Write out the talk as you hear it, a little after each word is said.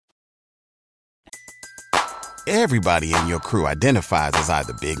Everybody in your crew identifies as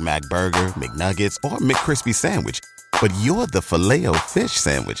either Big Mac Burger, McNuggets, or McCrispy Sandwich. But you're the Filet-O-Fish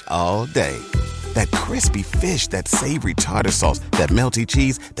Sandwich all day. That crispy fish, that savory tartar sauce, that melty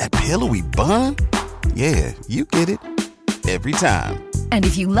cheese, that pillowy bun. Yeah, you get it. Every time. And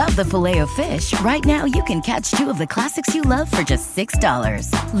if you love the Filet-O-Fish, right now you can catch two of the classics you love for just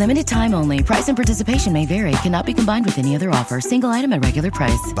 $6. Limited time only. Price and participation may vary. Cannot be combined with any other offer. Single item at regular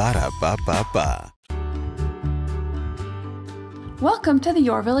price. Ba-da-ba-ba-ba. Welcome to the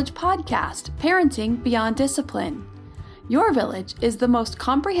Your Village podcast, Parenting Beyond Discipline. Your Village is the most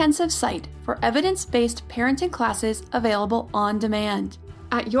comprehensive site for evidence-based parenting classes available on demand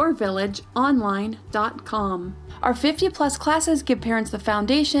at yourvillageonline.com. Our 50-plus classes give parents the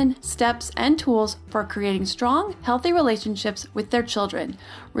foundation, steps, and tools for creating strong, healthy relationships with their children,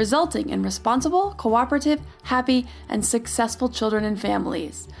 resulting in responsible, cooperative, happy, and successful children and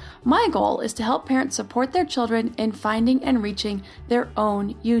families. My goal is to help parents support their children in finding and reaching their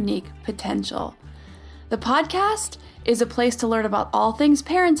own unique potential. The podcast is a place to learn about all things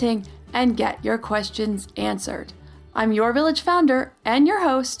parenting and get your questions answered. I'm Your Village founder and your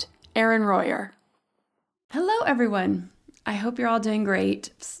host, Erin Royer. Hello, everyone. I hope you're all doing great.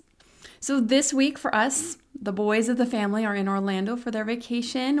 So this week for us, the boys of the family are in Orlando for their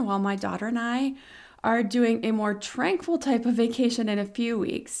vacation, while my daughter and I are doing a more tranquil type of vacation in a few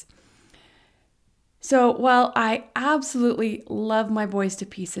weeks. So while I absolutely love my boys to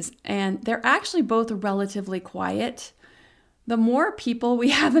pieces, and they're actually both relatively quiet, the more people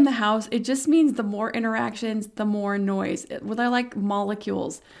we have in the house, it just means the more interactions, the more noise. They're like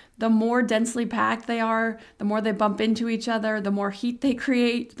molecules. The more densely packed they are, the more they bump into each other, the more heat they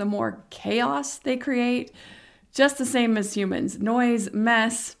create, the more chaos they create. Just the same as humans. Noise,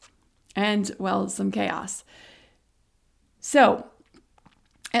 mess, and, well, some chaos. So,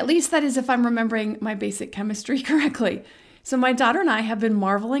 at least that is if I'm remembering my basic chemistry correctly. So my daughter and I have been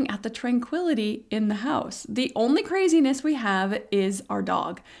marveling at the tranquility in the house. The only craziness we have is our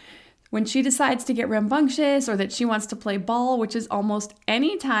dog. When she decides to get rambunctious or that she wants to play ball, which is almost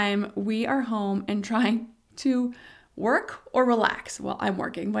any time we are home and trying to work or relax. Well, I'm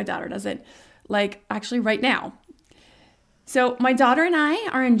working. My daughter doesn't. Like, actually right now. So my daughter and I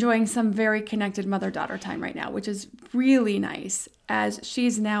are enjoying some very connected mother-daughter time right now, which is really nice as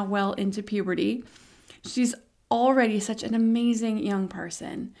she's now well into puberty. She's already such an amazing young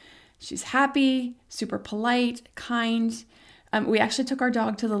person. She's happy, super polite, kind. We actually took our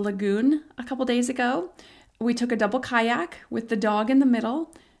dog to the lagoon a couple days ago. We took a double kayak with the dog in the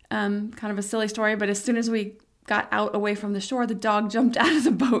middle. Kind of a silly story, but as soon as we got out away from the shore, the dog jumped out of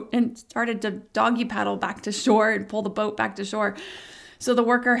the boat and started to doggy paddle back to shore and pull the boat back to shore. So the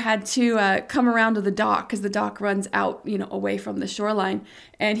worker had to come around to the dock because the dock runs out, away from the shoreline.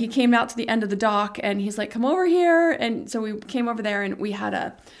 And he came out to the end of the dock and he's like, come over here. And so we came over there and we had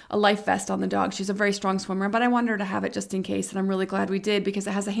a life vest on the dog. She's a very strong swimmer, but I wanted her to have it just in case. And I'm really glad we did because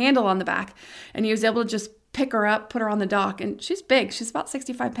it has a handle on the back. And he was able to just pick her up, put her on the dock. And she's big. She's about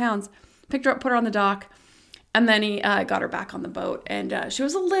 65 pounds. Picked her up, put her on the dock. And then he got her back on the boat. And she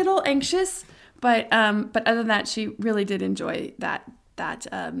was a little anxious, but other than that, she really did enjoy that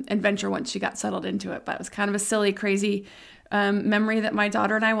adventure once she got settled into it. But it was kind of a silly, crazy memory that my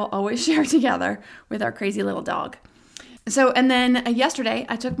daughter and I will always share together with our crazy little dog. So, and then yesterday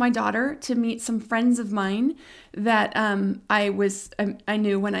I took my daughter to meet some friends of mine that I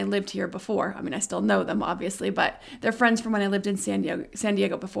knew when I lived here before. I mean, I still know them obviously, but they're friends from when I lived in San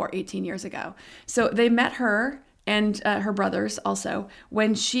Diego before 18 years ago. So they met her and her brothers also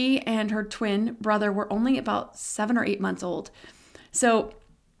when she and her twin brother were only about 7 or 8 months old. So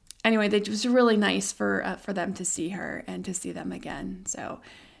anyway, it was really nice for them to see her and to see them again. So,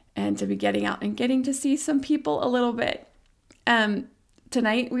 and to be getting out and getting to see some people a little bit.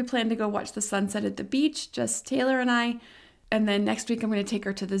 Tonight we plan to go watch the sunset at the beach, just Taylor and I. And then next week I'm going to take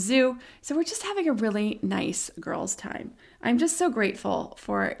her to the zoo. So we're just having a really nice girls' time. I'm just so grateful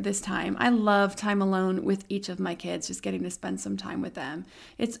for this time. I love time alone with each of my kids, just getting to spend some time with them.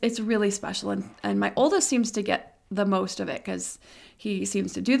 It's really special. And my oldest seems to get the most of it because he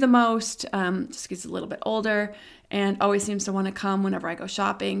seems to do the most, just gets a little bit older and always seems to want to come whenever I go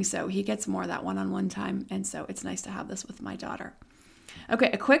shopping. So he gets more of that one-on-one time. And so it's nice to have this with my daughter. Okay,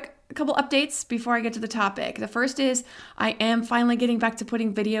 a couple updates before I get to the topic. The first is I am finally getting back to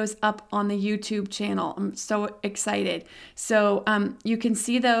putting videos up on the YouTube channel. I'm so excited. So you can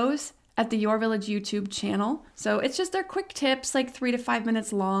see those at the Your Village YouTube channel. So it's just their quick tips, like 3 to 5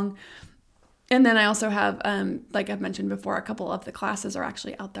 minutes long. And then I also have, like I've mentioned before, a couple of the classes are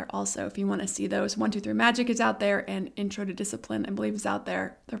actually out there also. If you want to see those, 1, 2, 3 Magic is out there and Intro to Discipline, I believe, is out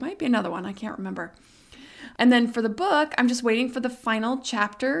there. There might be another one. I can't remember. And then for the book, I'm just waiting for the final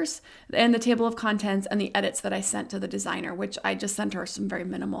chapters and the table of contents and the edits that I sent to the designer, which I just sent her some very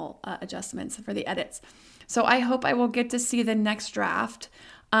minimal adjustments for the edits. So I hope I will get to see the next draft.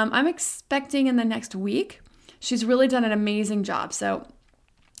 I'm expecting in the next week. She's really done an amazing job.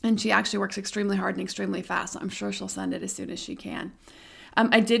 And she actually works extremely hard and extremely fast. So I'm sure she'll send it as soon as she can.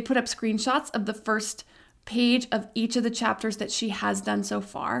 I did put up screenshots of the first page of each of the chapters that she has done so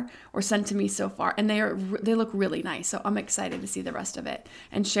far or sent to me so far. And they look really nice. So I'm excited to see the rest of it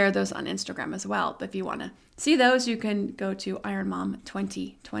and share those on Instagram as well. But if you want to see those, you can go to Iron Mom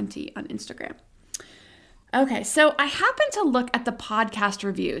 2020 on Instagram. Okay, so I happened to look at the podcast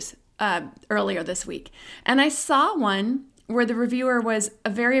reviews earlier this week, and I saw one where the reviewer was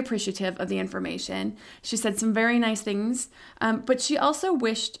very appreciative of the information. She said some very nice things, but she also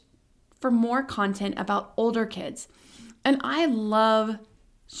wished for more content about older kids. And I love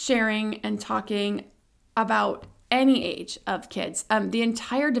sharing and talking about any age of kids. The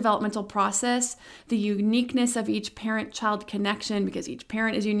entire developmental process, the uniqueness of each parent-child connection, because each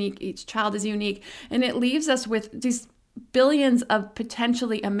parent is unique, each child is unique, and it leaves us with these billions of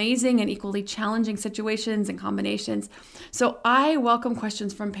potentially amazing and equally challenging situations and combinations. So I welcome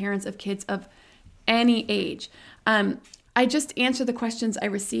questions from parents of kids of any age. I just answer the questions I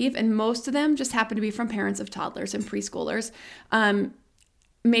receive, and most of them just happen to be from parents of toddlers and preschoolers.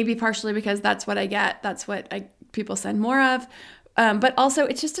 Maybe partially because that's what I get. That's what people send more of. But also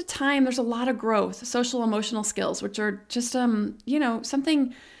it's just a time, there's a lot of growth, social emotional skills, which are just,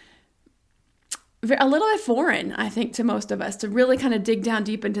 something a little bit foreign, I think, to most of us, to really kind of dig down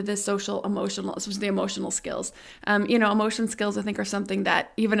deep into this social emotional, especially the emotional skills. Emotion skills, I think, are something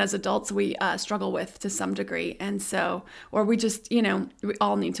that even as adults, we struggle with to some degree. And so, or we just, we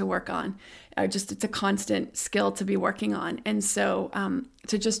all need to work on. It's a constant skill to be working on. And so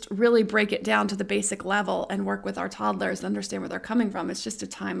to just really break it down to the basic level and work with our toddlers and understand where they're coming from, it's just a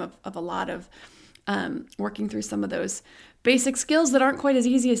time of a lot of working through some of those basic skills that aren't quite as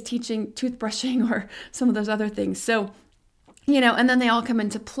easy as teaching toothbrushing or some of those other things. So, and then they all come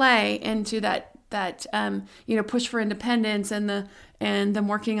into play into that push for independence and them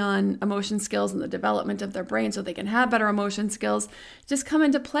working on emotion skills and the development of their brain so they can have better emotion skills just come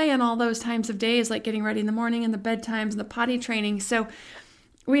into play in all those times of days, like getting ready in the morning and the bedtimes and the potty training. So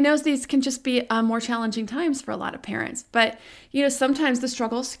we know these can just be more challenging times for a lot of parents, but sometimes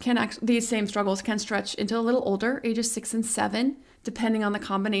these same struggles can stretch into a little older, ages 6 and 7, depending on the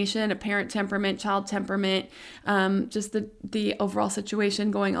combination of parent temperament, child temperament, just the overall situation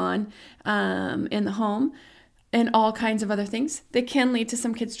going on in the home, and all kinds of other things that can lead to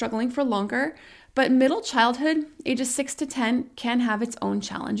some kids struggling for longer. But middle childhood, ages 6 to 10, can have its own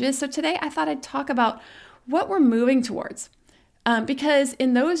challenges. So today I thought I'd talk about what we're moving towards. Because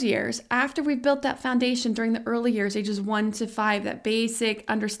in those years, after we've built that foundation during the early years, ages 1 to 5, that basic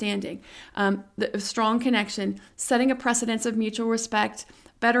understanding, the strong connection, setting a precedence of mutual respect,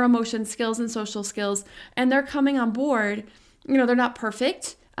 better emotion skills and social skills, and they're coming on board, they're not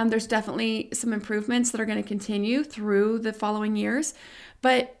perfect. There's definitely some improvements that are going to continue through the following years.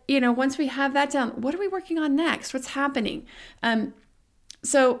 But, once we have that down, what are we working on next? What's happening?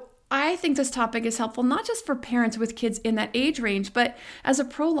 So I think this topic is helpful not just for parents with kids in that age range, but as a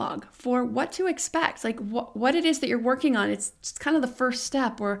prologue for what to expect, like what it is that you're working on. It's just kind of the first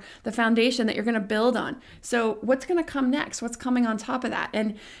step or the foundation that you're going to build on. So what's going to come next? What's coming on top of that?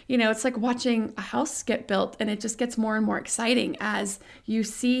 And, it's like watching a house get built, and it just gets more and more exciting as you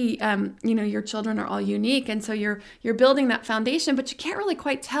see, your children are all unique. And so you're building that foundation, but you can't really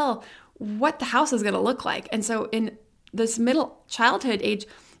quite tell what the house is going to look like. And so in this middle childhood age,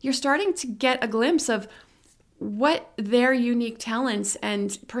 you're starting to get a glimpse of what their unique talents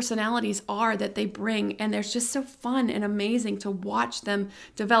and personalities are that they bring. And they're just so fun and amazing to watch them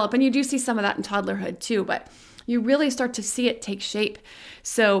develop. And you do see some of that in toddlerhood too, but you really start to see it take shape.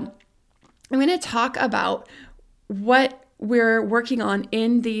 So I'm going to talk about what we're working on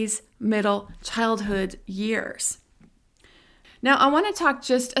in these middle childhood years. Now, I want to talk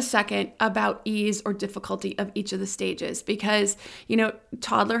just a second about ease or difficulty of each of the stages because,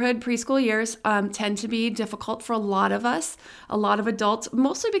 toddlerhood, preschool years tend to be difficult for a lot of us, a lot of adults,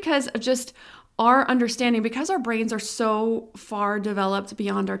 mostly because of just our understanding, because our brains are so far developed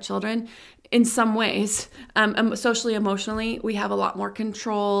beyond our children. In some ways, socially, emotionally, we have a lot more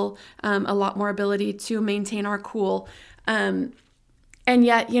control, a lot more ability to maintain our cool. And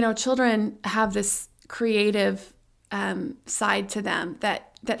yet, children have this creative side to them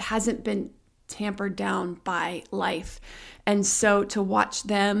that hasn't been tampered down by life. And so to watch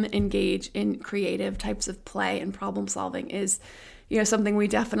them engage in creative types of play and problem solving is something we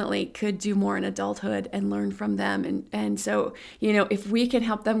definitely could do more in adulthood and learn from them. And so, if we can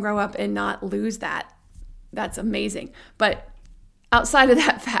help them grow up and not lose that, that's amazing. But outside of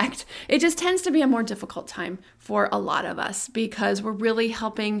that fact, it just tends to be a more difficult time for a lot of us because we're really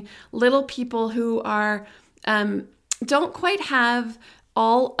helping little people who are don't quite have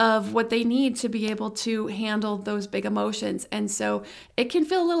all of what they need to be able to handle those big emotions. And so it can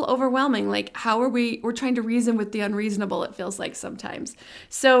feel a little overwhelming. Like, we're trying to reason with the unreasonable, it feels like sometimes.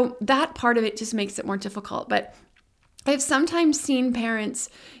 So that part of it just makes it more difficult. But I've sometimes seen parents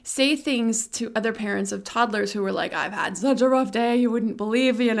say things to other parents of toddlers who were like, I've had such a rough day, you wouldn't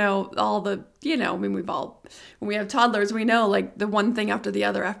believe, when we have toddlers, we know like the one thing after the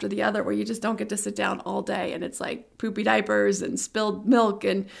other, where you just don't get to sit down all day. And it's like poopy diapers and spilled milk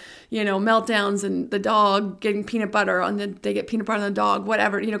and, meltdowns and the dog getting peanut butter they get peanut butter on the dog,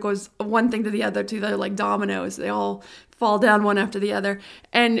 whatever, goes one thing to the other, like dominoes. They all fall down one after the other.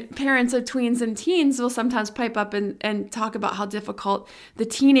 And parents of tweens and teens will sometimes pipe up and talk about how difficult the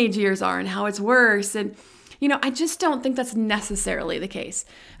teenage years are and how it's worse. And, I just don't think that's necessarily the case.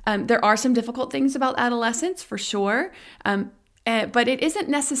 There are some difficult things about adolescence for sure. But it isn't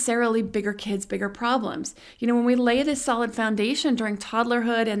necessarily bigger kids, bigger problems. When we lay this solid foundation during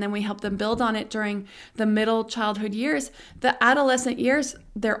toddlerhood and then we help them build on it during the middle childhood years, the adolescent years,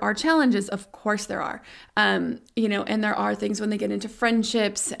 there are challenges. Of course there are. And there are things when they get into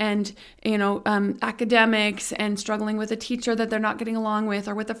friendships and, academics and struggling with a teacher that they're not getting along with,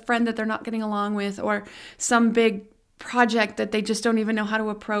 or with a friend that they're not getting along with, or some big project that they just don't even know how to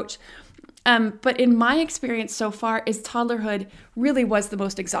approach. But in my experience so far, is toddlerhood really was the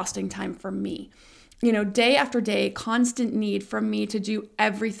most exhausting time for me. Day after day, constant need for me to do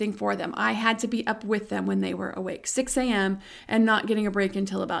everything for them. I had to be up with them when they were awake, 6 a.m. and not getting a break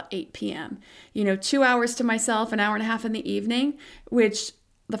until about 8 p.m. 2 hours to myself, an hour and a half in the evening, which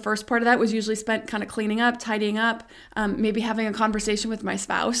the first part of that was usually spent kind of cleaning up, tidying up, maybe having a conversation with my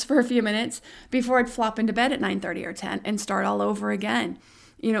spouse for a few minutes before I'd flop into bed at 9:30 or 10 and start all over again.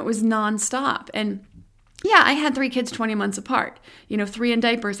 It was nonstop. And yeah, I had 3 kids 20 months apart, 3 in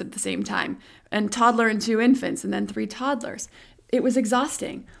diapers at the same time, and toddler and 2 infants, and then 3 toddlers. It was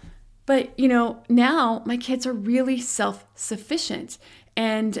exhausting. But, now my kids are really self-sufficient.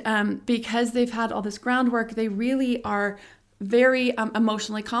 And because they've had all this groundwork, they really are very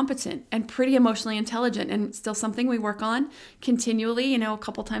emotionally competent and pretty emotionally intelligent, and still something we work on continually. A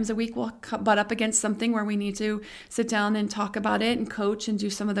couple times a week we'll butt up against something where we need to sit down and talk about it and coach and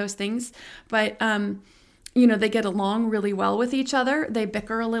do some of those things. But, they get along really well with each other. They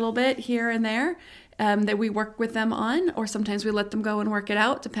bicker a little bit here and there that we work with them on, or sometimes we let them go and work it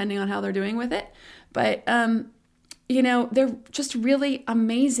out depending on how they're doing with it. But, they're just really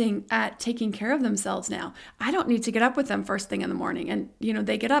amazing at taking care of themselves now. I don't need to get up with them first thing in the morning. And,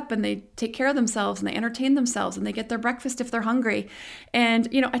 they get up and they take care of themselves and they entertain themselves and they get their breakfast if they're hungry. And,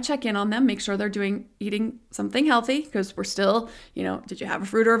 I check in on them, make sure they're eating something healthy, because we're still, did you have a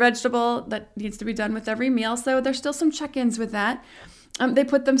fruit or a vegetable? That needs to be done with every meal. So there's still some check-ins with that. They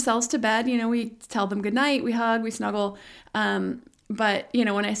put themselves to bed. We tell them goodnight, we hug, we snuggle. But,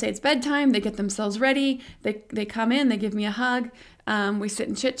 when I say it's bedtime, they get themselves ready. They come in, they give me a hug. We sit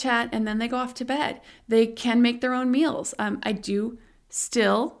and chit chat, and then they go off to bed. They can make their own meals. I do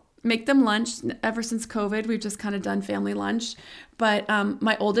still make them lunch. Ever since COVID, we've just kind of done family lunch. But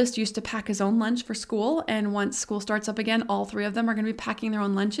my oldest used to pack his own lunch for school. And once school starts up again, all 3 of them are going to be packing their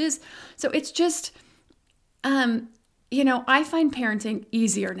own lunches. So it's just, I find parenting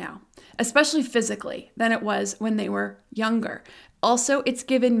easier now, especially physically, than it was when they were younger. Also, it's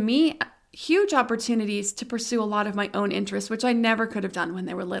given me huge opportunities to pursue a lot of my own interests, which I never could have done when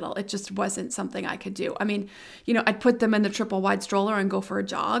they were little. It just wasn't something I could do. I mean, I'd put them in the triple wide stroller and go for a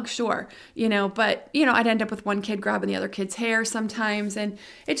jog, sure, but, I'd end up with one kid grabbing the other kid's hair sometimes, and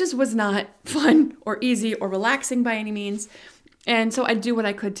it just was not fun or easy or relaxing by any means. And so I'd do what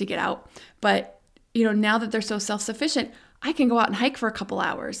I could to get out. But, now that they're so self-sufficient, I can go out and hike for a couple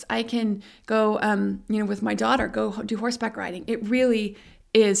hours. I can go, with my daughter, go do horseback riding. It really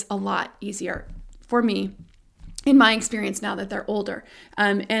is a lot easier for me in my experience now that they're older.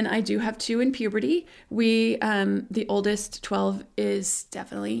 And I do have 2 in puberty. The oldest, 12, is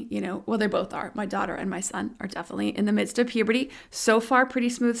definitely, they both are. My daughter and my son are definitely in the midst of puberty. So far, pretty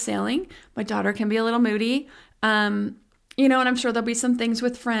smooth sailing. My daughter can be a little moody, and I'm sure there'll be some things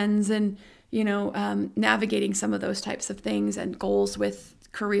with friends and, navigating some of those types of things and goals with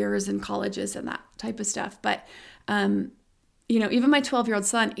careers and colleges and that type of stuff. But, even my 12-year-old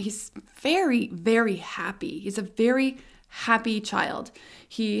son, he's very, very happy. He's a very happy child.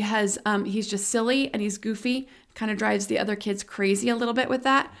 He has, he's just silly and he's goofy, kind of drives the other kids crazy a little bit with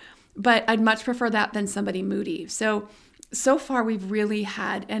that. But I'd much prefer that than somebody moody. So far we've really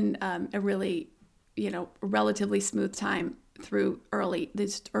had a really, relatively smooth time through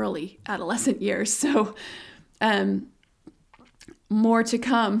these early adolescent years. So more to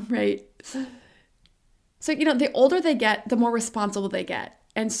come, right? So, the older they get, the more responsible they get.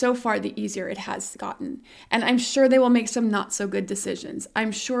 And so far, the easier it has gotten. And I'm sure they will make some not so good decisions.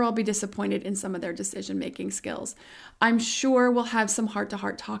 I'm sure I'll be disappointed in some of their decision-making skills. I'm sure we'll have some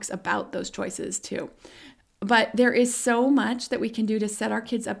heart-to-heart talks about those choices too. But there is so much that we can do to set our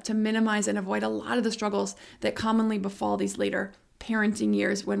kids up to minimize and avoid a lot of the struggles that commonly befall these later parenting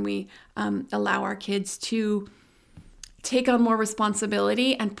years when we allow our kids to take on more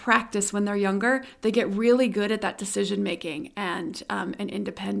responsibility and practice when they're younger. They get really good at that decision making and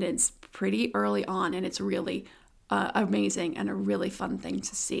independence pretty early on, and it's really amazing and a really fun thing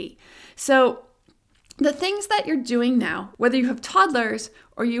to see. So the things that you're doing now, whether you have toddlers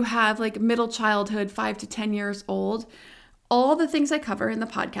or you have like middle childhood, 5 to 10 years old, all the things I cover in the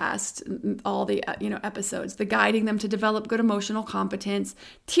podcast, all the episodes, the guiding them to develop good emotional competence,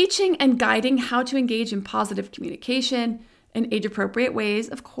 teaching and guiding how to engage in positive communication in age-appropriate ways,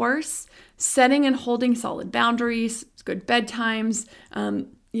 of course, setting and holding solid boundaries, good bedtimes,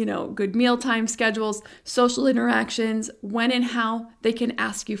 good mealtime schedules, social interactions, when and how they can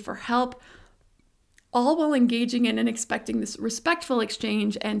ask you for help, all while engaging in and expecting this respectful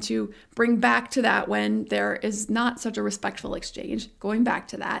exchange, and to bring back to that when there is not such a respectful exchange, going back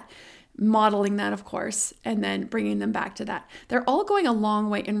to that, modeling that, of course, and then bringing them back to that. They're all going a long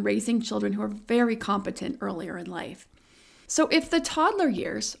way in raising children who are very competent earlier in life. So if the toddler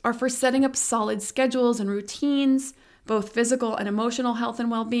years are for setting up solid schedules and routines, both physical and emotional health and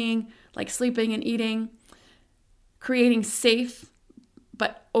well-being, like sleeping and eating, creating safe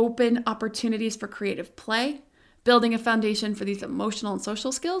but open opportunities for creative play, building a foundation for these emotional and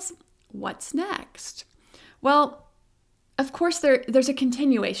social skills, what's next? Well, of course, there's a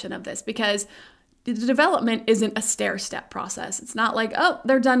continuation of this, because the development isn't a stair-step process. It's not like, oh,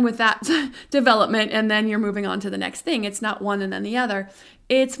 they're done with that development and then you're moving on to the next thing. It's not one and then the other.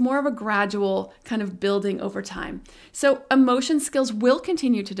 It's more of a gradual kind of building over time. So emotion skills will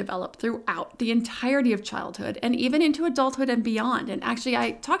continue to develop throughout the entirety of childhood and even into adulthood and beyond. And actually,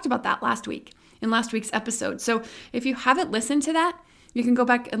 I talked about that last week in last week's episode. So if you haven't listened to that, you can go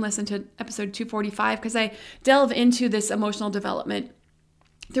back and listen to episode 245, because I delve into this emotional development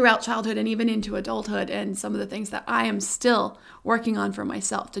throughout childhood and even into adulthood, and some of the things that I am still working on for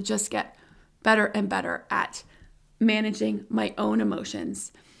myself to just get better and better at managing my own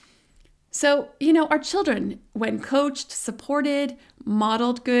emotions. So, our children, when coached, supported,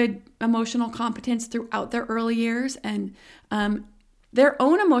 modeled good emotional competence throughout their early years, and their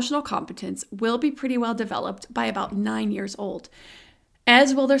own emotional competence will be pretty well developed by about 9 years old,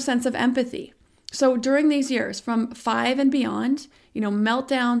 as will their sense of empathy. So during these years, from 5 and beyond,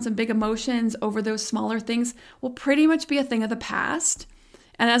 meltdowns and big emotions over those smaller things will pretty much be a thing of the past.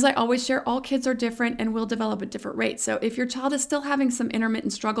 And as I always share, all kids are different and will develop at different rates. So if your child is still having some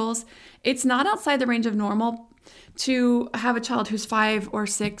intermittent struggles, it's not outside the range of normal to have a child who's 5 or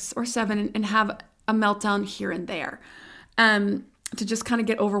 6 or 7 and have a meltdown here and there. To just kind of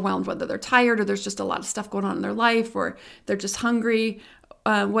get overwhelmed, whether they're tired or there's just a lot of stuff going on in their life, or they're just hungry,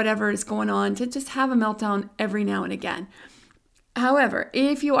 whatever is going on, to just have a meltdown every now and again. However,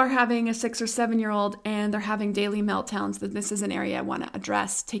 if you are having a 6 or 7-year-old and they're having daily meltdowns, then this is an area I want to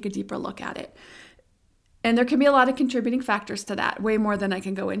address, take a deeper look at it. And there can be a lot of contributing factors to that, way more than I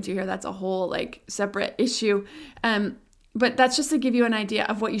can go into here. That's a whole separate issue. But that's just to give you an idea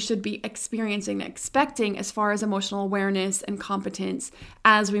of what you should be experiencing and expecting as far as emotional awareness and competence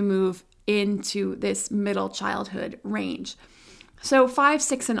as we move into this middle childhood range. So 5,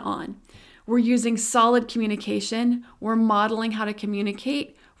 6, and on. We're using solid communication. We're modeling how to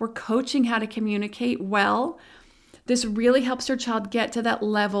communicate. We're coaching how to communicate well. This really helps your child get to that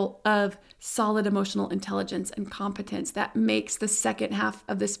level of solid emotional intelligence and competence that makes the second half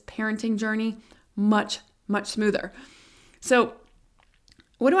of this parenting journey much, much smoother. So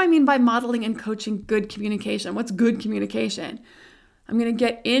what do I mean by modeling and coaching good communication? What's good communication? I'm going to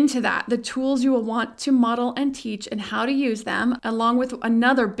get into that, the tools you will want to model and teach and how to use them, along with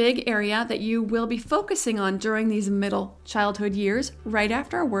another big area that you will be focusing on during these middle childhood years, right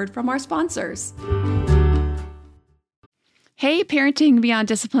after a word from our sponsors. Hey, Parenting Beyond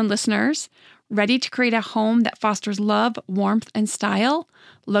Discipline listeners. Ready to create a home that fosters love, warmth, and style?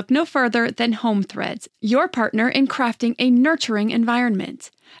 Look no further than Home Threads, your partner in crafting a nurturing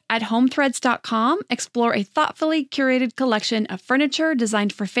environment. At HomeThreads.com, explore a thoughtfully curated collection of furniture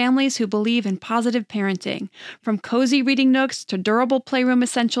designed for families who believe in positive parenting. From cozy reading nooks to durable playroom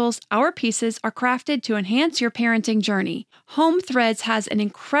essentials, our pieces are crafted to enhance your parenting journey. Home Threads has an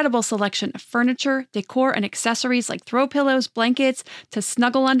incredible selection of furniture, decor, and accessories like throw pillows, blankets, to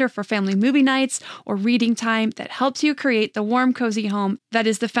snuggle under for family movie nights or reading time that helps you create the warm, cozy home that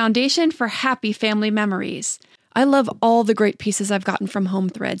is the foundation for happy family memories. I love all the great pieces I've gotten from Home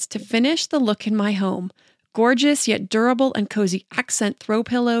Threads to finish the look in my home. Gorgeous yet durable and cozy accent throw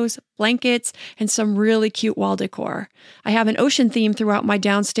pillows, blankets, and some really cute wall decor. I have an ocean theme throughout my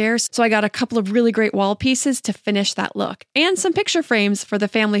downstairs, so I got a couple of really great wall pieces to finish that look, and some picture frames for the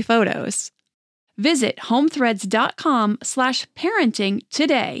family photos. Visit homethreads.com/parenting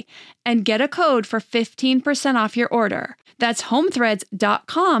today and get a code for 15% off your order. That's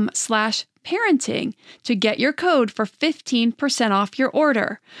homethreads.com/parenting to get your code for 15% off your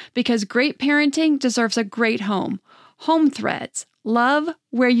order, because great parenting deserves a great home. Home Threads, love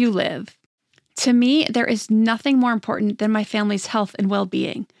where you live. To me, there is nothing more important than my family's health and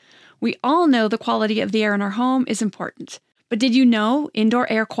well-being. We all know the quality of the air in our home is important. But did you know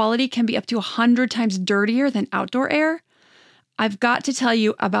indoor air quality can be up to 100 times dirtier than outdoor air? I've got to tell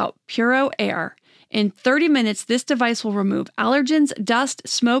you about Puro Air. In 30 minutes, this device will remove allergens, dust,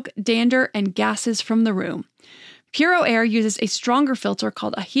 smoke, dander, and gases from the room. Puro Air uses a stronger filter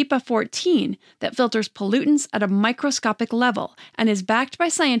called a HEPA 14 that filters pollutants at a microscopic level and is backed by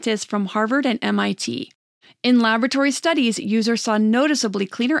scientists from Harvard and MIT. In laboratory studies, users saw noticeably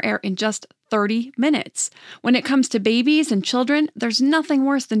cleaner air in just 30 minutes. When it comes to babies and children, there's nothing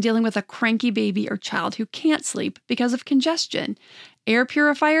worse than dealing with a cranky baby or child who can't sleep because of congestion. Air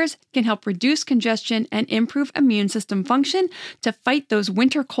purifiers can help reduce congestion and improve immune system function to fight those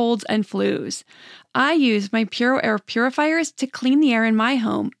winter colds and flus. I use my Puro Air purifiers to clean the air in my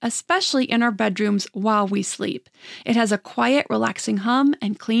home, especially in our bedrooms while we sleep. It has a quiet, relaxing hum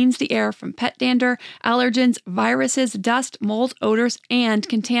and cleans the air from pet dander, allergens, viruses, dust, mold, odors, and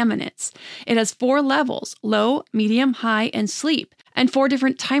contaminants. It has 4 levels: low, medium, high, and sleep, and 4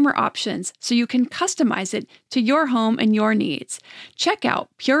 different timer options, so you can customize it to your home and your needs. Check out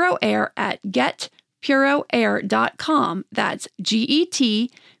Puro Air at getpuroair.com. That's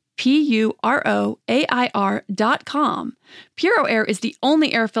GETPUROAIR.com. Puro Air is the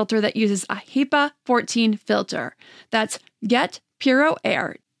only air filter that uses a HEPA 14 filter. That's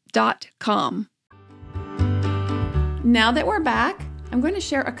getpuroair.com. Now that we're back, I'm going to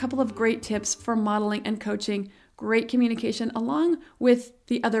share a couple of great tips for modeling and coaching great communication, along with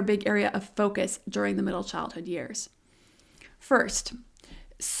the other big area of focus during the middle childhood years. First,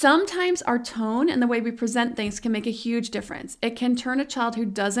 sometimes our tone and the way we present things can make a huge difference. It can turn a child who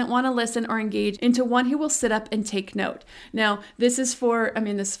doesn't want to listen or engage into one who will sit up and take note. Now, this is for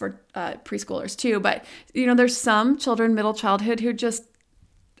preschoolers too, but there's some children, middle childhood, who just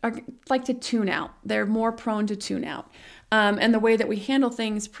like to tune out. They're more prone to tune out. And the way that we handle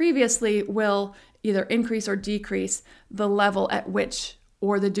things previously will either increase or decrease the level at which,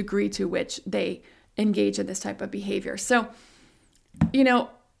 or the degree to which, they engage in this type of behavior. So,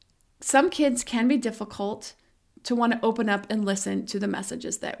 some kids can be difficult to want to open up and listen to the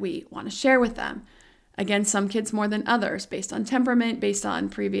messages that we want to share with them. Again, some kids more than others, based on temperament, based on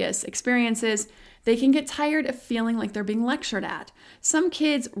previous experiences. They can get tired of feeling like they're being lectured at. Some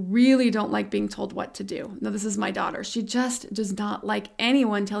kids really don't like being told what to do. Now, this is my daughter. She just does not like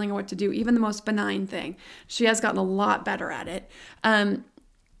anyone telling her what to do, even the most benign thing. She has gotten a lot better at it,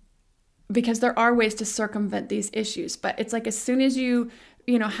 because there are ways to circumvent these issues. But it's like as soon as you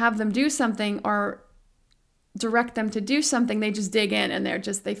have them do something or direct them to do something, they just dig in and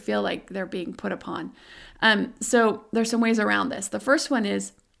they feel like they're being put upon. So there's some ways around this. The first one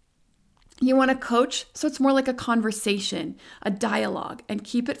is, you want to coach so it's more like a conversation, a dialogue, and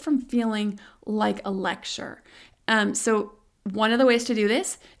keep it from feeling like a lecture. So one of the ways to do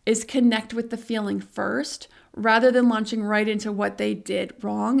this is connect with the feeling first, rather than launching right into what they did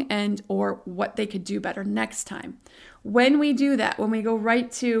wrong and or what they could do better next time. When we do that, when we go right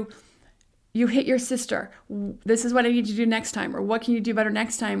to, you hit your sister, this is what I need you to do next time, or what can you do better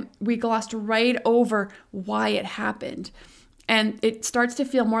next time, we glossed right over why it happened. And it starts to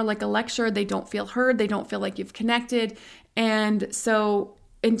feel more like a lecture. They don't feel heard. They don't feel like you've connected. And so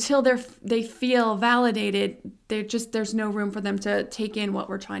until they feel validated, there's no room for them to take in what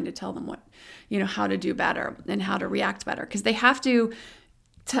we're trying to tell them, how to do better and how to react better. Because they have to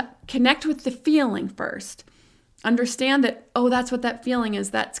connect with the feeling first. understand that, oh, that's what that feeling is.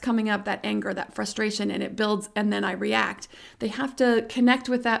 That's coming up, that anger, that frustration, and it builds, and then I react. They have to connect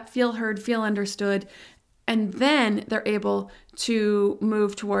with that, feel heard, feel understood, and then they're able to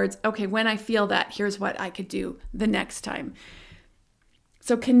move towards, okay, when I feel that, here's what I could do the next time.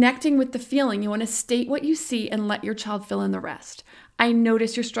 So connecting with the feeling, you want to state what you see and let your child fill in the rest. I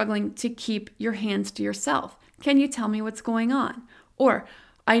notice you're struggling to keep your hands to yourself. Can you tell me what's going on? Or,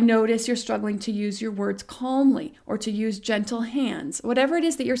 I notice you're struggling to use your words calmly or to use gentle hands. Whatever it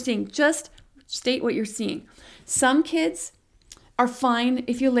is that you're seeing, just state what you're seeing. Some kids are fine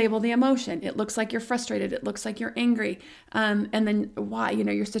if you label the emotion. It looks like you're frustrated. It looks like you're angry. And then why?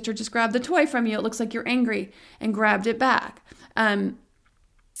 Your sister just grabbed the toy from you. It looks like you're angry and grabbed it back.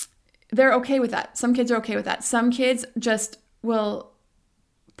 They're okay with that. Some kids are okay with that. Some kids just will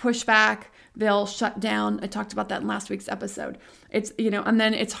push back. They'll shut down. I talked about that in last week's episode. It's, and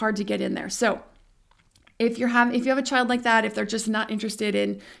then it's hard to get in there. So if you have a child like that, if they're just not interested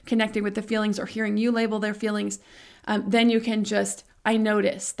in connecting with the feelings or hearing you label their feelings, then you can just, I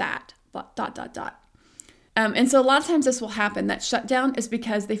notice that, ... And so a lot of times this will happen. That shutdown is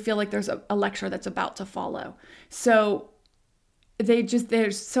because they feel like there's a lecture that's about to follow. So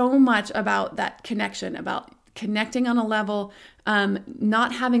there's so much about that connection, about connecting on a level,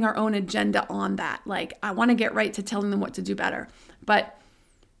 not having our own agenda on that. Like, I want to get right to telling them what to do better. But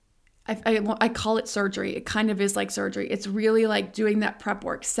I call it surgery. It kind of is like surgery. It's really like doing that prep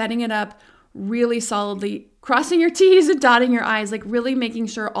work, setting it up really solidly, crossing your T's and dotting your I's, like really making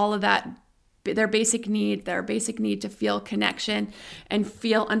sure all of that, their basic need to feel connection and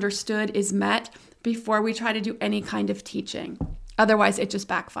feel understood is met before we try to do any kind of teaching. Otherwise, it just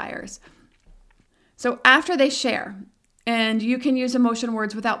backfires. So after they share, and you can use emotion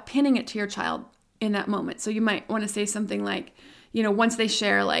words without pinning it to your child in that moment. So you might want to say something like, once they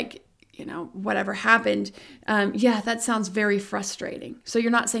share, like, whatever happened, that sounds very frustrating. So you're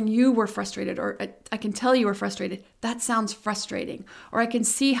not saying you were frustrated, or I can tell you were frustrated. That sounds frustrating. Or I can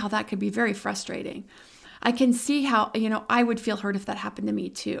see how that could be very frustrating. I can see how, I would feel hurt if that happened to me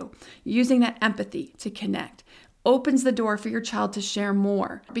too. Using that empathy to connect opens the door for your child to share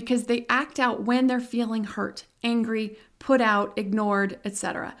more, because they act out when they're feeling hurt, angry, put out, ignored,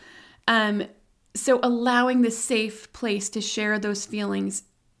 etc. So allowing the safe place to share those feelings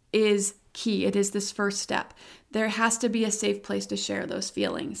is key. It is this first step. There has to be a safe place to share those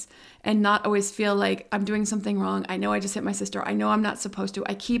feelings and not always feel like I'm doing something wrong. I know I just hit my sister. I know I'm not supposed to.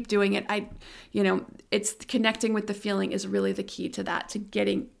 I keep doing it. It's connecting with the feeling is really the key to that, to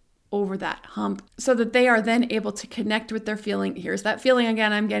getting over that hump, so that they are then able to connect with their feeling. Here's that feeling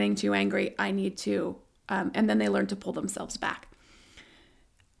again. I'm getting too angry. I need to, and then they learn to pull themselves back.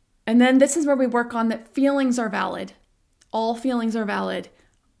 And then this is where we work on that feelings are valid. All feelings are valid,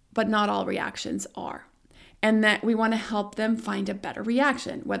 but not all reactions are. And that we want to help them find a better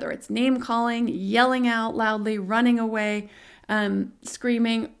reaction, whether it's name calling, yelling out loudly, running away,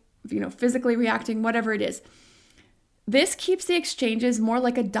 screaming, physically reacting, whatever it is. This keeps the exchanges more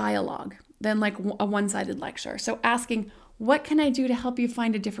like a dialogue than like a one-sided lecture. So asking, what can I do to help you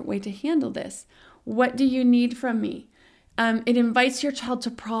find a different way to handle this? What do you need from me? It invites your child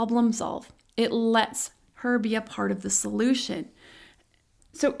to problem solve. It lets her be a part of the solution.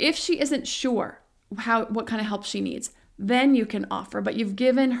 So if she isn't sure what kind of help she needs, then you can offer, but you've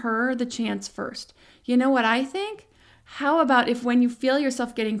given her the chance first. You know what I think? How about if when you feel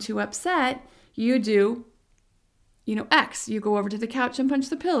yourself getting too upset, you do, X, you go over to the couch and punch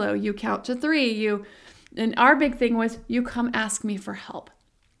the pillow, you count to 3, and our big thing was, you come ask me for help.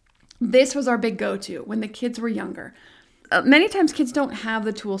 This was our big go-to when the kids were younger. Many times kids don't have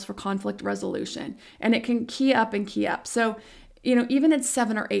the tools for conflict resolution, and it can key up and key up. So, even at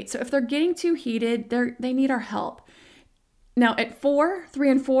 7 or 8. So if they're getting too heated, they need our help. Now at 3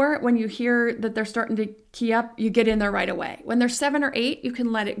 and 4, when you hear that they're starting to key up, you get in there right away. When they're 7 or 8, you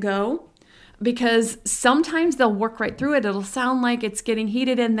can let it go, because sometimes they'll work right through it. It'll sound like it's getting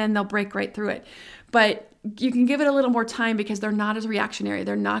heated and then they'll break right through it. But you can give it a little more time because they're not as reactionary.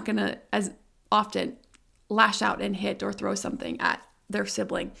 They're not going to as often lash out and hit or throw something at their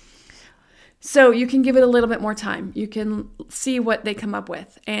sibling. So you can give it a little bit more time. You can see what they come up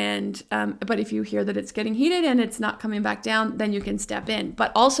with. And but if you hear that it's getting heated and it's not coming back down, then you can step in.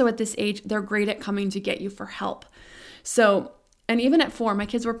 But also at this age, they're great at coming to get you for help. So, and even at 4, my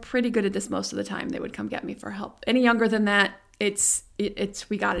kids were pretty good at this most of the time. They would come get me for help. Any younger than that, it's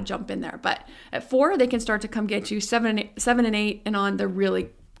we got to jump in there. But at 4, they can start to come get you. 7 and 8 and on, they're really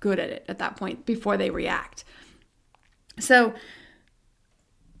good at it at that point before they react. So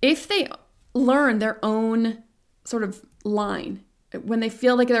if they learn their own sort of line when they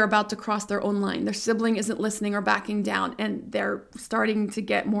feel like they're about to cross their own line, their sibling isn't listening or backing down, and they're starting to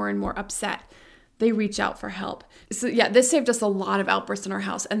get more and more upset, they reach out for help. So yeah, this saved us a lot of outbursts in our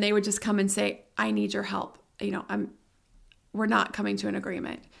house, and they would just come and say, I need your help. We're not coming to an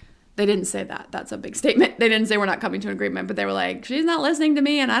agreement. They didn't say that. That's a big statement. They didn't say we're not coming to an agreement, but they were like, she's not listening to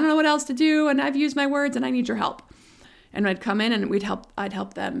me and I don't know what else to do. And I've used my words and I need your help. And I'd come in and I'd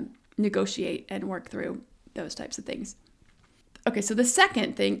help them negotiate and work through those types of things. Okay, so the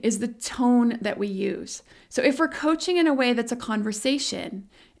second thing is the tone that we use. So if we're coaching in a way that's a conversation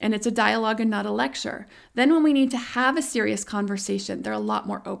and it's a dialogue and not a lecture, then when we need to have a serious conversation, they're a lot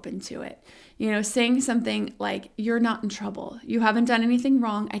more open to it. Saying something like, you're not in trouble. You haven't done anything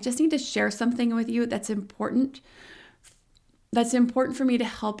wrong. I just need to share something with you that's important. That's important for me to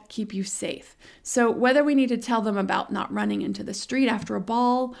help keep you safe. So whether we need to tell them about not running into the street after a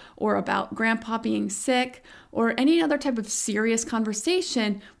ball, or about grandpa being sick, or any other type of serious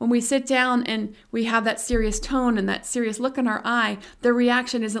conversation, when we sit down and we have that serious tone and that serious look in our eye, the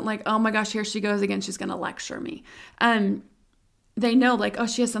reaction isn't like, oh my gosh, here she goes again, she's going to lecture me. They know like, oh,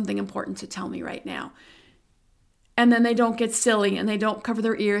 she has something important to tell me right now. And then they don't get silly and they don't cover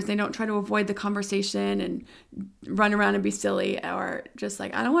their ears. They don't try to avoid the conversation and run around and be silly, or just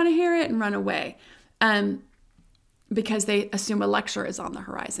like, I don't want to hear it, and run away. Because they assume a lecture is on the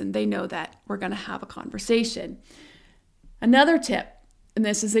horizon. They know that we're going to have a conversation. Another tip, and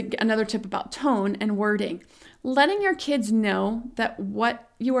this is another tip about tone and wording, letting your kids know that what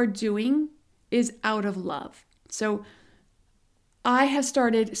you are doing is out of love. So I have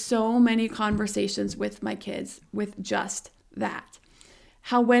started so many conversations with my kids with just that.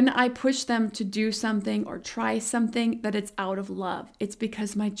 How when I push them to do something or try something, that it's out of love. It's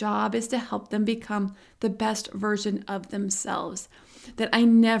because my job is to help them become the best version of themselves. That I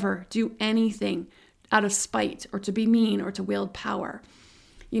never do anything out of spite or to be mean or to wield power.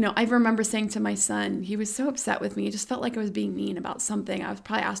 I remember saying to my son, he was so upset with me. He just felt like I was being mean about something. I was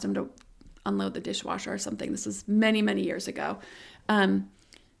probably asked him to unload the dishwasher or something. This was many, many years ago.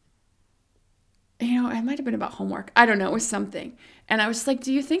 It might have been about homework. I don't know. It was something. And I was like,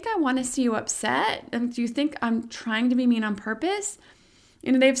 do you think I want to see you upset? Do you think I'm trying to be mean on purpose?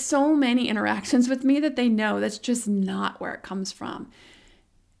 They have so many interactions with me that they know that's just not where it comes from.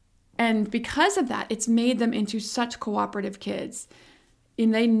 And because of that, it's made them into such cooperative kids.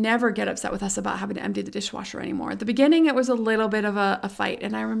 And they never get upset with us about having to empty the dishwasher anymore. At the beginning, it was a little bit of a fight.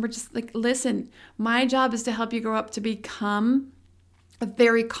 And I remember just like, listen, my job is to help you grow up to become a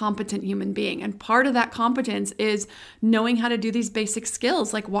very competent human being. And part of that competence is knowing how to do these basic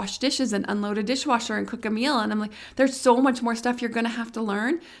skills like wash dishes and unload a dishwasher and cook a meal. And I'm like, there's so much more stuff you're going to have to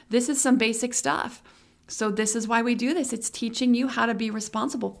learn. This is some basic stuff. So this is why we do this. It's teaching you how to be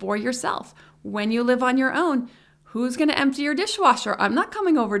responsible for yourself. When you live on your own, who's going to empty your dishwasher? I'm not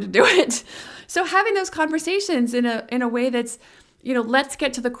coming over to do it. So having those conversations in a way that's, let's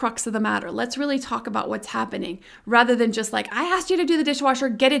get to the crux of the matter. Let's really talk about what's happening rather than just like, I asked you to do the dishwasher,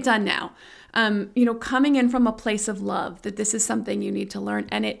 get it done now. Coming in from a place of love, that this is something you need to learn,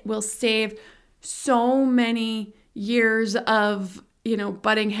 and it will save so many years of,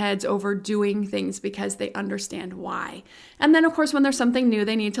 butting heads over doing things because they understand why. And then of course, when there's something new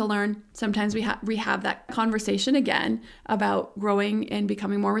they need to learn, sometimes we have that conversation again about growing and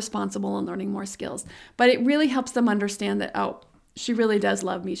becoming more responsible and learning more skills. But it really helps them understand that, oh, she really does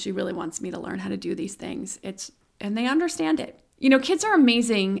love me. She really wants me to learn how to do these things. And they understand it. Kids are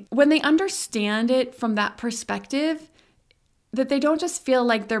amazing when they understand it from that perspective, that they don't just feel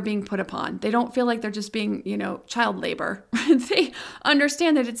like they're being put upon. They don't feel like they're just being, child labor. They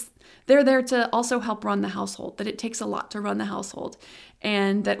understand that they're there to also help run the household, that it takes a lot to run the household,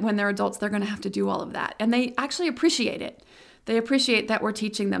 and that when they're adults, they're going to have to do all of that. And they actually appreciate it. They appreciate that we're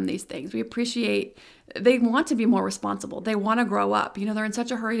teaching them these things. They want to be more responsible. They want to grow up. They're in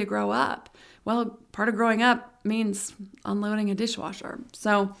such a hurry to grow up. Well, part of growing up means unloading a dishwasher.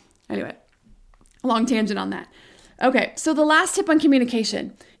 So anyway, long tangent on that. Okay, so the last tip on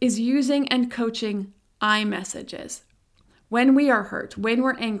communication is using and coaching I messages. When we are hurt, when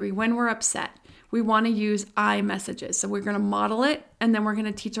we're angry, when we're upset, we want to use I messages. So we're going to model it, and then we're going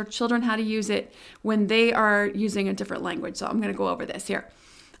to teach our children how to use it when they are using a different language. So I'm going to go over this here.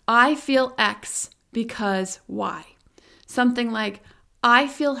 I feel X because Y. Something like, I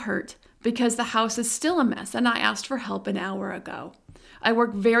feel hurt because the house is still a mess and I asked for help an hour ago. I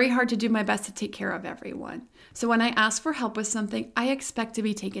work very hard to do my best to take care of everyone. So when I ask for help with something, I expect to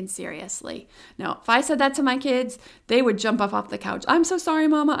be taken seriously. Now, if I said that to my kids, they would jump off the couch. I'm so sorry,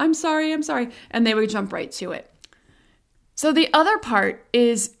 Mama. I'm sorry. And they would jump right to it. So the other part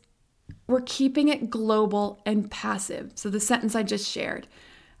is we're keeping it global and passive. So the sentence I just shared,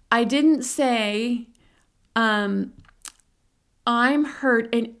 I didn't say, I'm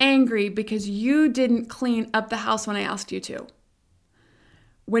hurt and angry because you didn't clean up the house when I asked you to.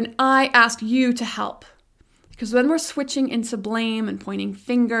 When I asked you to help. Because when we're switching into blame and pointing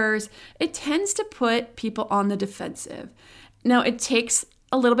fingers, it tends to put people on the defensive. Now, it takes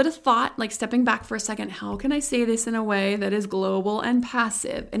a little bit of thought, like stepping back for a second. How can I say this in a way that is global and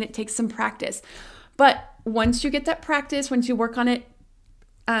passive? And it takes some practice. But once you get that practice, once you work on it,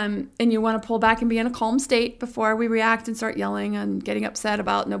 and you want to pull back and be in a calm state before we react and start yelling and getting upset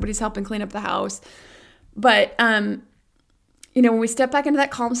about nobody's helping clean up the house. But, when we step back into that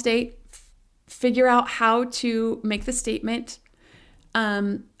calm state, figure out how to make the statement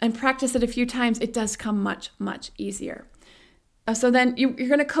and practice it a few times, it does come much, much easier. So then you're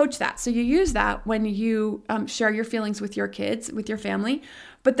going to coach that. So you use that when you share your feelings with your kids, with your family,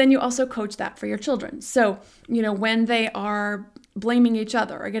 but then you also coach that for your children. So, when they are blaming each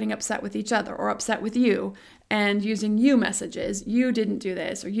other or getting upset with each other or upset with you and using you messages, you didn't do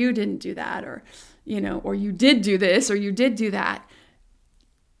this or you didn't do that, or, or you did do this or you did do that,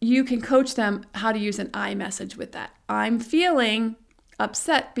 you can coach them how to use an I message with that. I'm feeling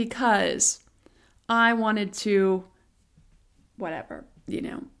upset because I wanted to, whatever,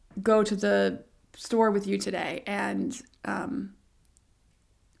 go to the store with you today and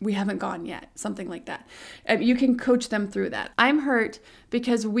we haven't gone yet, something like that. You can coach them through that. I'm hurt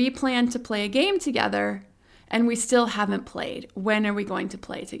because we plan to play a game together and we still haven't played. When are we going to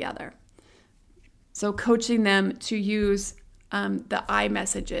play together? So coaching them to use the I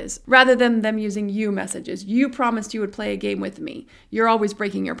messages rather than them using you messages. You promised you would play a game with me. You're always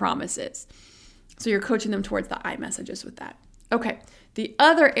breaking your promises. So you're coaching them towards the I messages with that. Okay, the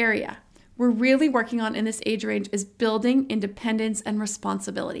other area we're really working on in this age range is building independence and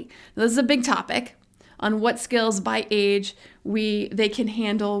responsibility. Now, this is a big topic on what skills by age they can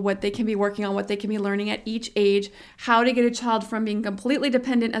handle, what they can be working on, what they can be learning at each age, how to get a child from being completely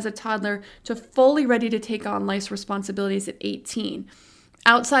dependent as a toddler to fully ready to take on life's responsibilities at 18,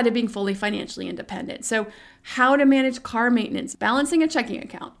 outside of being fully financially independent. So how to manage car maintenance, balancing a checking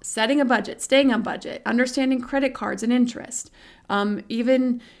account, setting a budget, staying on budget, understanding credit cards and interest,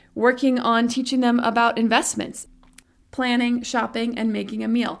 even working on teaching them about investments, planning, shopping, and making a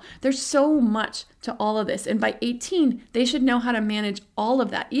meal. There's so much to all of this. And by 18, they should know how to manage all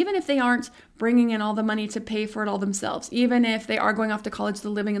of that, even if they aren't bringing in all the money to pay for it all themselves, even if they are going off to college to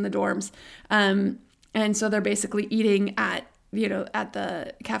living in the dorms. And so they're basically eating at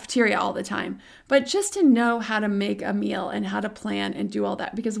the cafeteria all the time. But just to know how to make a meal and how to plan and do all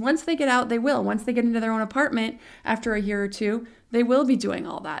that. Because once they get out, they will. Once they get into their own apartment after a year or two, they will be doing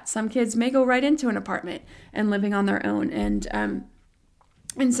all that. Some kids may go right into an apartment and living on their own. And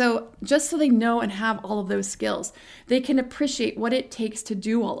so just so they know and have all of those skills, they can appreciate what it takes to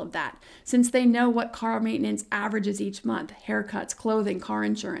do all of that. Since they know what car maintenance averages each month, haircuts, clothing, car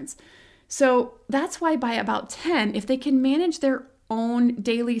insurance. So that's why by about 10, if they can manage their own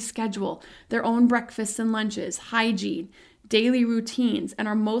daily schedule, their own breakfasts and lunches, hygiene, daily routines, and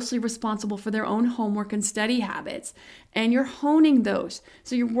are mostly responsible for their own homework and study habits, and you're honing those.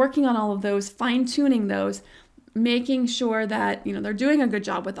 So you're working on all of those, fine-tuning those, making sure that they're doing a good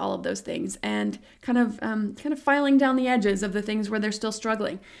job with all of those things, and kind of filing down the edges of the things where they're still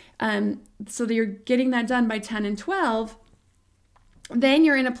struggling. So that you're getting that done by 10 and 12. Then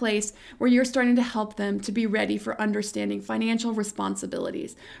you're in a place where you're starting to help them to be ready for understanding financial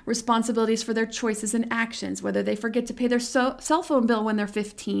responsibilities for their choices and actions, whether they forget to pay their cell phone bill when they're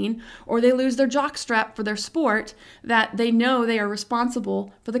 15 or they lose their jock strap for their sport, that they know they are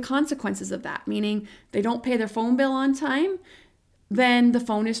responsible for the consequences of that, meaning they don't pay their phone bill on time, then the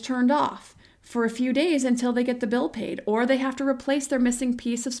phone is turned off for a few days until they get the bill paid, or they have to replace their missing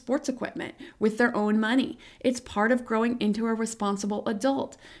piece of sports equipment with their own money. It's part of growing into a responsible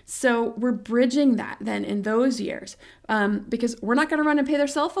adult. So we're bridging that then in those years, because we're not going to run and pay their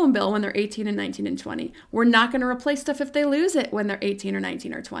cell phone bill when they're 18 and 19 and 20. We're not going to replace stuff if they lose it when they're 18 or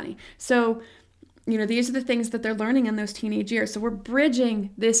 19 or 20. So these are the things that they're learning in those teenage years. So we're bridging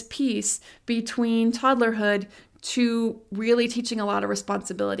this piece between toddlerhood to really teaching a lot of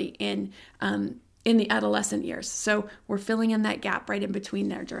responsibility in the adolescent years. So we're filling in that gap right in between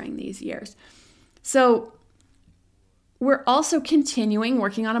there during these years. So we're also continuing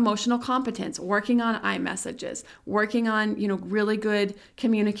working on emotional competence, working on iMessages, working on, really good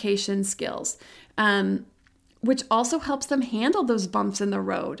communication skills, which also helps them handle those bumps in the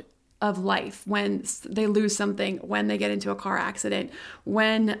road of life when they lose something, when they get into a car accident,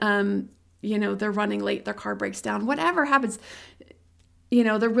 when, they're running late, their car breaks down, whatever happens.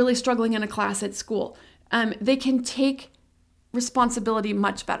 they're really struggling in a class at school. They can take responsibility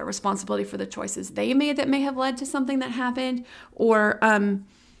much better, responsibility for the choices they made that may have led to something that happened, or,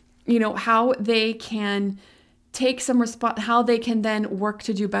 how they can take some how they can then work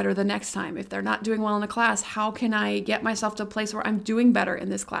to do better the next time. If they're not doing well in a class, how can I get myself to a place where I'm doing better in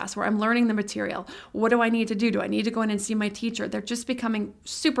this class, where I'm learning the material? What do I need to do? Do I need to go in and see my teacher? They're just becoming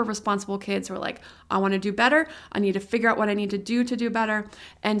super responsible kids who are like, I want to do better. I need to figure out what I need to do better.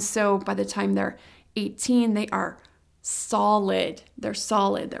 And so by the time they're 18, they are solid. They're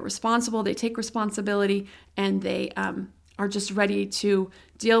solid. They're responsible. They take responsibility, and they are just ready to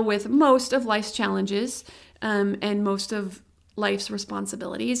deal with most of life's challenges and most of life's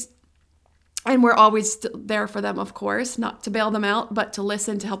responsibilities. And we're always there for them, of course, not to bail them out, but to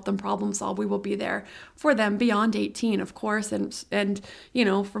listen, to help them problem solve. We will be there for them beyond 18, of course. And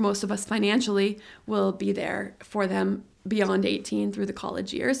for most of us financially, we'll be there for them beyond 18 through the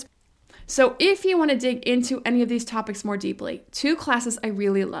college years. So if you want to dig into any of these topics more deeply, 2 classes I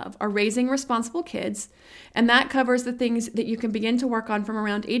really love are Raising Responsible Kids, and that covers the things that you can begin to work on from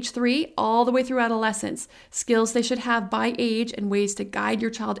around age 3 all the way through adolescence, skills they should have by age and ways to guide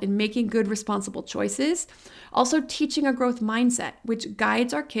your child in making good, responsible choices. Also teaching a growth mindset, which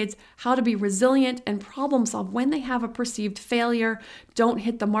guides our kids how to be resilient and problem solve when they have a perceived failure, don't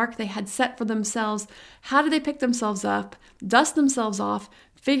hit the mark they had set for themselves. How do they pick themselves up, dust themselves off,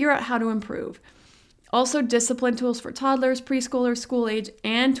 figure out how to improve. Also, discipline tools for toddlers, preschoolers, school age,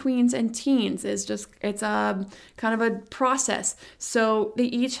 and tweens and teens it's a kind of a process. So they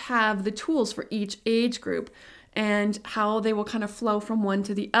each have the tools for each age group and how they will kind of flow from one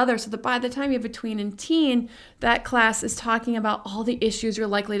to the other. So that by the time you have a tween and teen, that class is talking about all the issues you're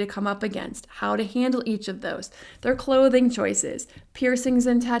likely to come up against, how to handle each of those, their clothing choices, piercings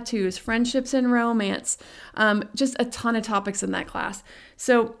and tattoos, friendships and romance, just a ton of topics in that class.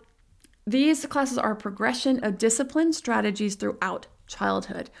 So these classes are a progression of discipline strategies throughout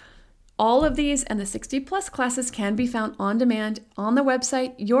childhood. All of these and the 60+ classes can be found on demand on the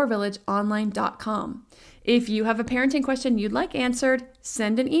website yourvillageonline.com. If you have a parenting question you'd like answered,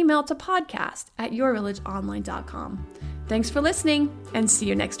 send an email to podcast@yourvillageonline.com. Thanks for listening, and see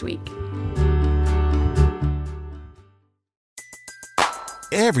you next week.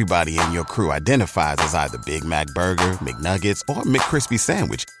 Everybody in your crew identifies as either Big Mac Burger, McNuggets, or McCrispy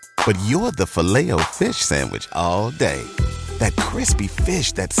Sandwich. But you're the Filet-O-Fish Sandwich all day. That crispy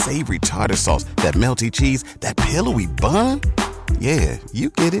fish, that savory tartar sauce, that melty cheese, that pillowy bun. Yeah, you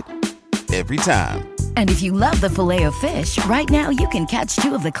get it. Every time. And if you love the Filet-O-Fish, right now you can catch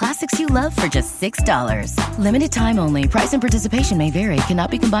 2 of the classics you love for just $6. Limited time only. Price and participation may vary. Cannot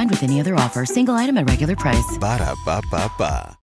be combined with any other offer. Single item at regular price. Ba-da-ba-ba-ba.